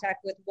constant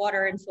contact with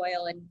water and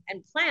soil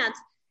and plants.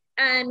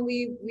 And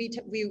we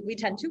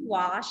tend to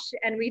wash,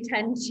 and we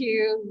tend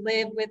to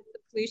live with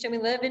pollution. We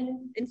live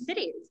in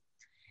cities.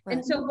 Right.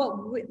 And so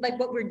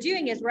what we're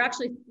doing is we're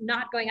actually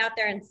not going out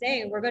there and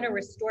saying we're going to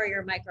restore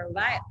your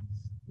microbiome.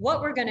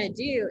 What we're going to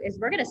do is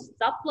we're going to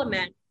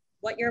supplement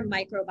what your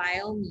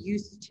microbiome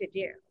used to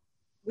do.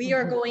 We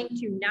are going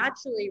to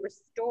naturally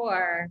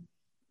restore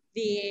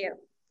the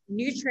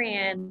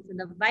nutrients and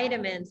the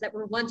vitamins that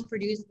were once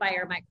produced by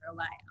your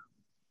microbiome.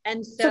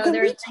 And so can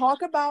we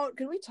talk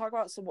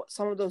about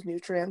some of those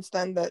nutrients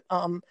then that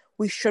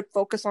we should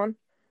focus on?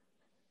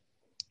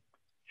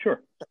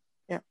 Sure.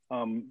 Yeah.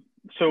 And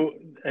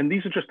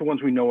these are just the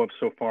ones we know of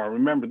so far.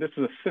 Remember, this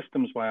is a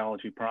systems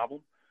biology problem.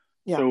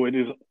 Yeah. So it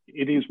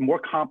is more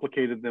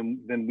complicated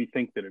than we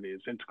think that it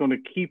is. It's going to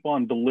keep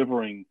on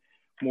delivering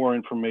more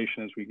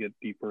information as we get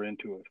deeper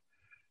into it.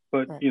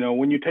 But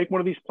when you take one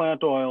of these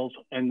plant oils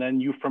and then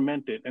you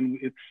ferment it, and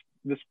it's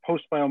this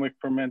post-biomic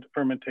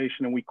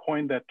fermentation, and we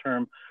coined that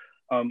term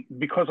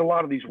because a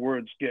lot of these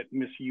words get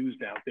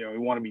misused out there. We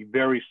want to be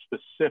very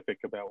specific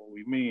about what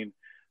we mean.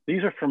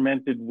 These are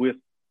fermented with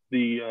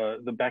the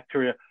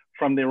bacteria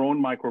from their own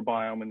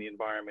microbiome and the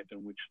environment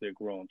in which they're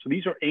grown. So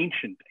these are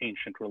ancient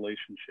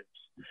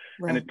relationships.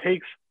 Right. And it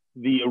takes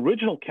the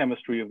original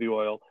chemistry of the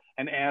oil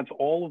and adds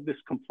all of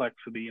this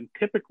complexity. And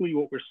typically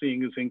what we're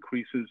seeing is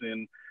increases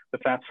in the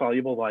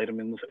fat-soluble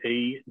vitamins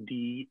A,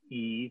 D,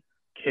 E,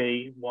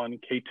 K1,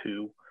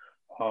 K2,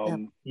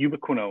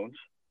 ubiquinones.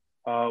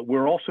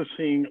 We're also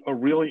seeing a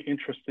really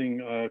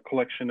interesting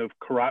collection of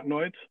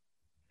carotenoids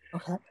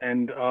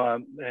and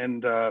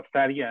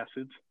fatty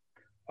acids,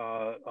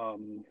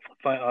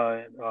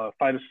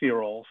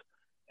 phytosterols,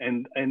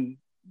 and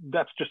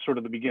that's just sort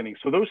of the beginning.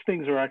 So those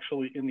things are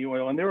actually in the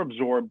oil, and they're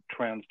absorbed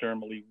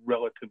transdermally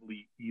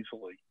relatively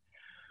easily.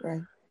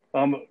 Right.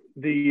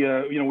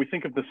 We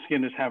think of the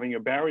skin as having a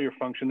barrier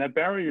function. That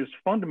barrier is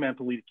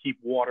fundamentally to keep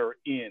water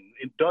in.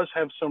 It does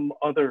have some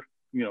other,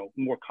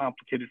 more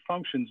complicated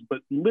functions,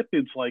 but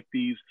lipids like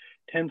these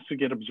tends to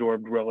get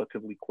absorbed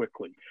relatively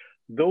quickly.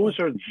 Those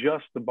are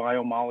just the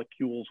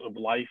biomolecules of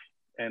life.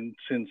 And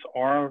since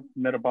our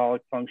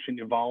metabolic function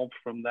evolved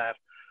from that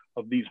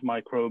of these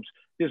microbes,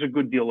 there's a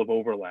good deal of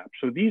overlap.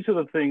 So these are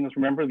the things,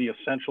 remember the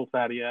essential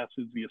fatty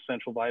acids, the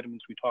essential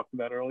vitamins we talked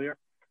about earlier?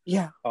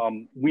 Yeah.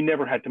 We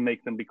never had to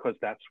make them because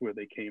that's where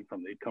they came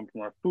from. They'd come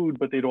from our food,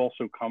 but they'd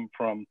also come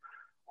from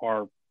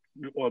our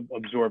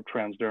absorbed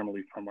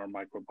transdermally from our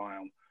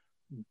microbiome.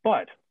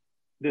 But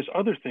there's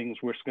other things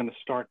we're going to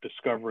start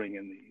discovering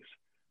in these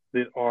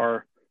that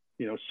are,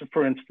 so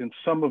for instance,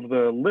 some of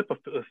the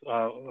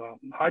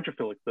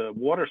hydrophilic, the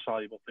water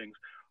soluble things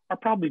are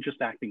probably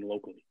just acting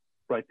locally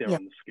right there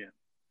on the skin.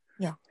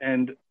 Yeah.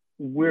 And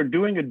we're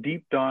doing a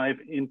deep dive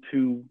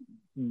into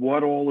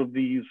what all of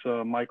these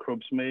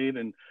microbes made,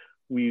 and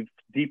we've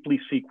deeply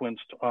sequenced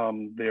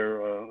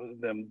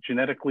them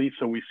genetically,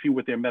 so we see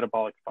what their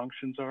metabolic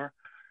functions are.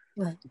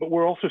 Right. But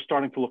we're also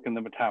starting to look in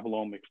the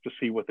metabolomics to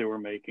see what they were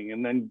making,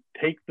 and then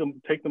take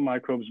the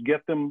microbes,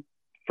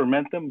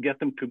 ferment them, get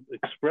them to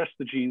express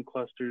the gene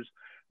clusters,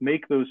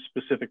 make those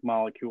specific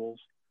molecules,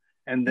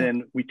 and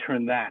then we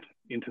turn that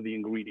into the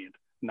ingredient,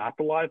 not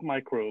the live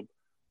microbe,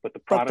 but the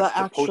product,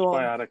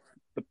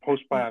 the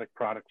postbiotic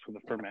products of the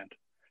ferment.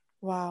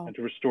 Wow. And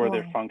to restore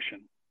their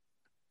function.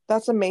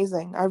 That's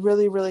amazing. I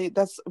really,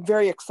 that's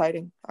very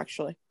exciting,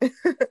 actually.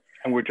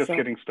 And we're just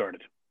getting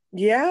started.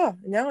 Yeah,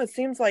 no, it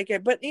seems like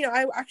it. But,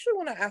 I actually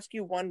want to ask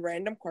you one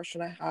random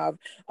question I have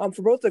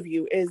for both of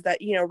you is that,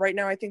 right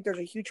now I think there's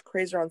a huge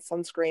craze around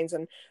sunscreens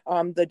and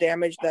the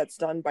damage that's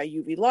done by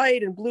UV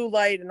light and blue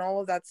light and all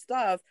of that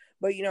stuff.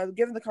 But,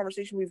 given the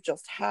conversation we've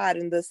just had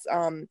and this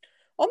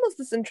almost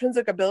this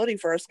intrinsic ability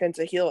for our skin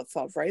to heal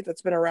itself, right?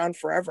 That's been around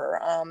forever.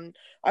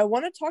 I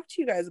want to talk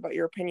to you guys about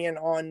your opinion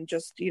on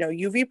just,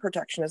 UV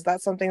protection. Is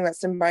that something that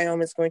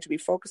Symbiome is going to be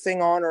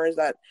focusing on, or is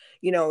that,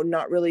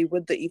 not really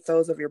with the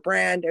ethos of your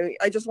brand?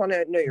 I just want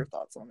to know your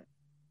thoughts on it.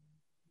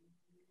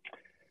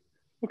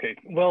 Okay,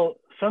 well,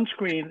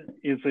 sunscreen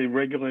is a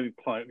regulated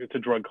claim. It's a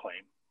drug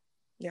claim.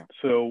 Yeah.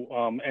 So,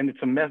 and it's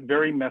a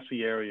very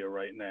messy area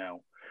right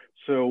now.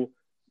 So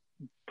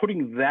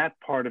putting that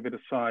part of it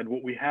aside,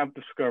 what we have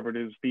discovered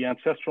is the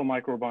ancestral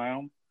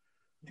microbiome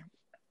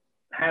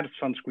had a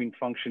sunscreen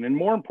function. And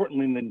more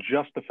importantly than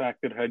just the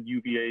fact that it had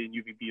UVA and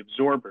UVB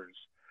absorbers,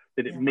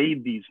 that it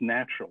made these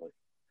naturally,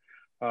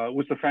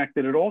 was the fact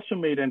that it also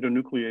made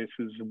endonucleases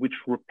which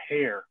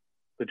repair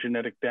the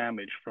genetic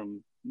damage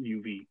from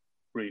UV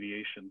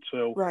radiation.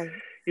 So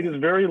it is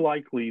very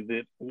likely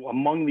that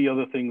among the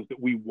other things that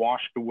we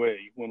washed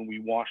away when we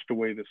washed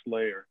away this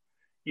layer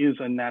is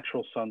a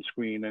natural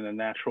sunscreen and a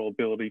natural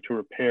ability to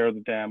repair the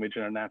damage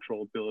and a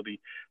natural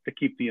ability to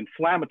keep the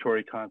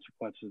inflammatory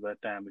consequences of that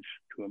damage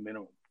to a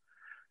minimum.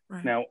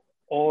 Right. Now,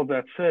 all of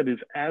that said is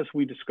as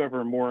we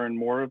discover more and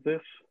more of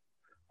this,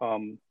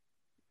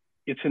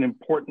 it's an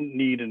important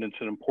need and it's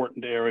an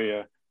important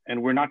area.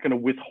 And we're not going to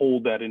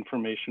withhold that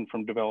information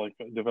from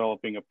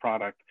developing a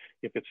product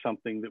if it's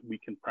something that we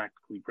can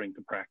practically bring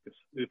to practice,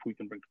 if we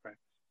can bring to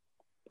practice.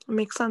 That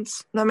makes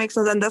sense.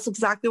 And that's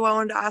exactly what I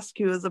wanted to ask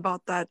you, is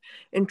about that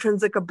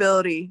intrinsic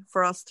ability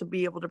for us to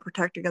be able to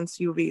protect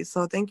against UV.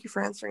 So thank you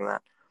for answering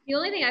that. The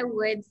only thing I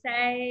would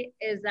say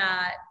is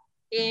that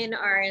in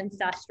our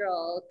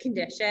ancestral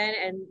condition,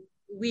 and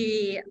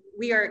we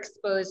are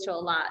exposed to a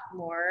lot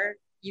more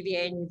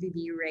UVA and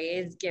UVB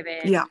rays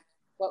given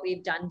what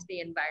we've done to the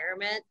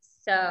environment.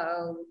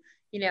 So,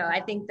 I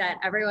think that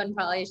everyone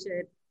probably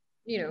should,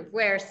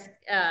 wear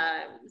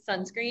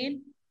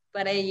sunscreen,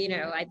 but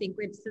I think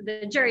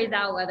the jury's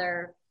out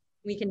whether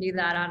we can do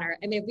that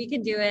if we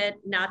can do it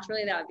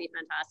naturally, that would be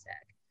fantastic.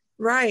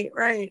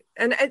 Right.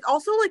 And it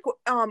also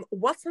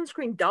what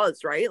sunscreen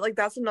does, right? Like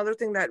that's another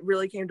thing that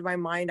really came to my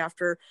mind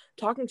after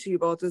talking to you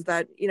both, is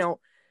that,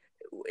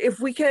 if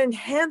we can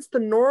enhance the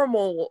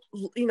normal,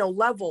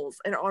 levels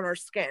on our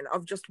skin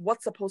of just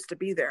what's supposed to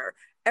be there,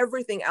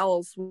 everything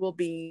else will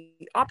be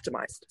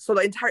optimized. So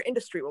the entire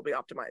industry will be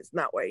optimized in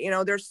that way.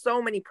 There's so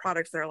many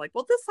products that are like,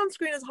 well, this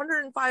sunscreen is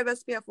 105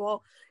 SPF.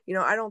 Well,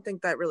 I don't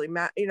think that really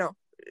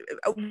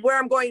where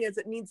I'm going is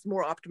it needs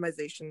more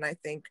optimization. And I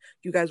think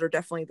you guys are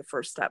definitely the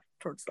first step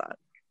towards that.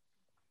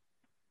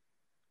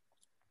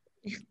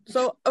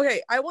 So,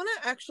 okay, I want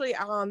to actually,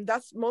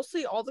 that's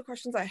mostly all the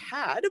questions I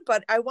had,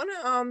 but I want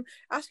to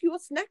ask you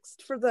what's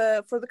next for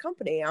the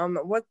company.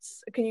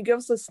 Can you give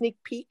us a sneak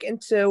peek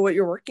into what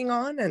you're working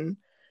on? And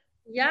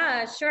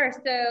yeah, sure.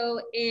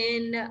 So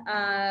in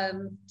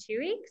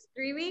 3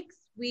 weeks,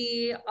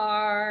 we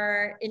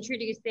are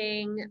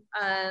introducing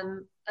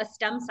a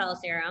stem cell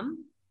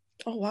serum.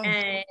 Oh, wow.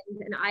 And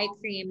an eye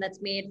cream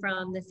that's made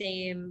from the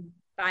same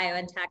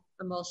BioNTech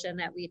emulsion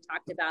that we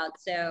talked about.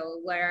 So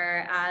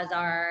whereas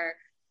our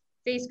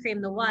face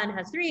cream, the one,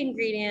 has 3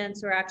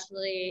 ingredients, we're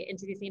actually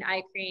introducing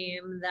eye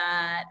cream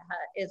that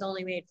is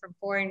only made from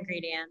 4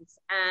 ingredients.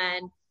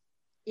 And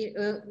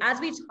as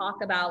we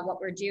talk about what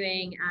we're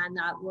doing and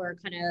that we're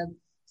kind of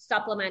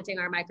supplementing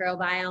our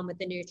microbiome with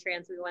the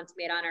nutrients we once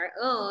made on our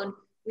own,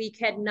 we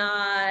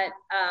cannot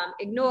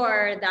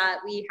ignore that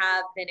we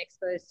have been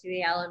exposed to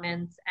the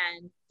elements,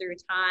 and through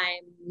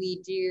time,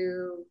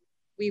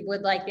 we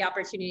would like the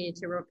opportunity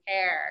to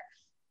repair.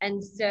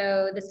 And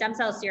so the stem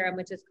cell serum,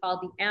 which is called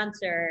the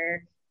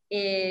Answer,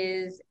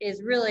 is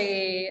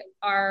really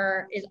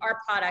our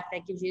product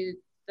that gives you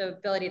the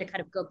ability to kind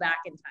of go back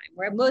in time,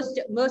 where most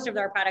of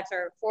our products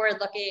are forward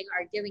looking,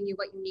 are giving you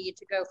what you need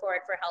to go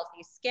forward for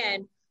healthy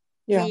skin.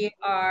 Yeah. We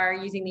are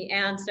using the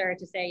Answer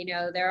to say,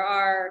 there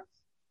are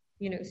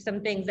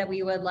some things that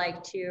we would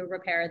like to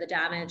repair the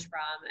damage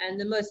from. And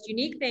the most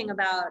unique thing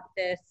about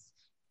this,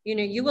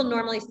 you will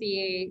normally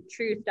see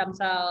true stem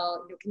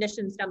cell,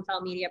 conditioned stem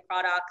cell media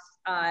products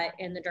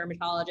in the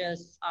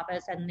dermatologist's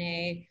office, and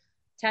they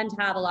tend to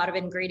have a lot of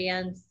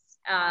ingredients.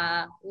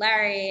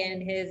 Larry,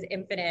 in his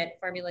infinite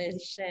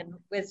formulation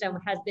wisdom,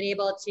 has been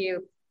able to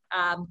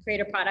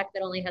create a product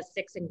that only has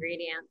 6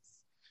 ingredients.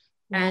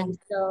 And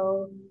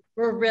so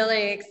we're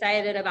really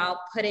excited about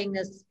putting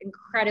this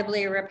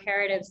incredibly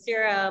reparative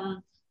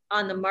serum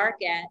on the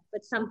market,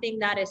 but something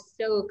that is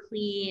so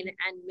clean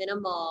and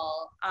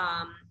minimal.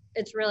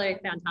 It's really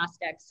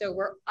fantastic. So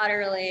we're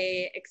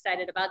utterly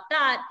excited about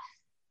that.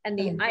 And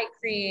the eye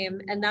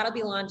cream, and that'll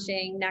be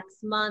launching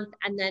next month.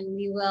 And then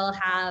we will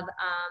have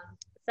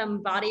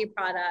some body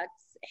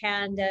products,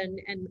 hand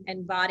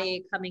and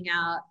body, coming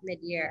out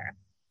mid-year.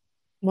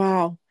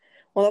 Wow.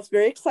 Well, that's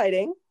very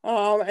exciting.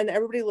 And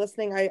everybody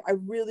listening, I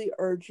really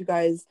urge you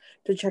guys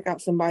to check out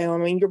Symbiome.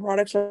 I mean, your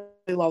products are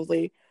really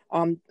lovely.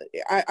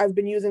 I've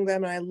been using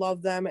them and I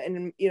love them.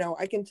 And,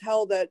 I can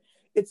tell that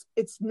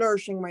it's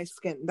nourishing my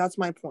skin. That's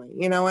my point,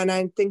 and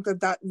I think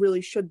that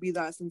really should be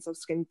the essence of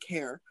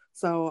skincare.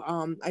 So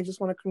I just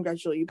want to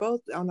congratulate you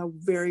both on a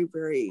very,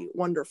 very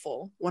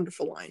wonderful,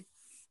 wonderful line.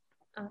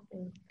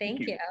 Awesome.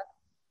 Thank you.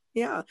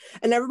 Yeah.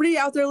 And everybody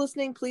out there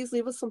listening, please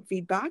leave us some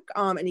feedback.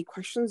 Any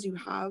questions you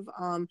have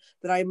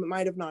that I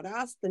might have not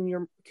asked and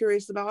you're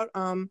curious about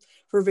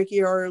for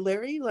Vicki or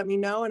Larry, let me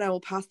know and I will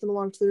pass them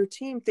along to their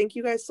team. Thank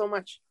you guys so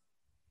much.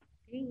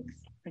 Thanks.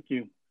 Thank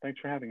you. Thanks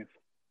for having us.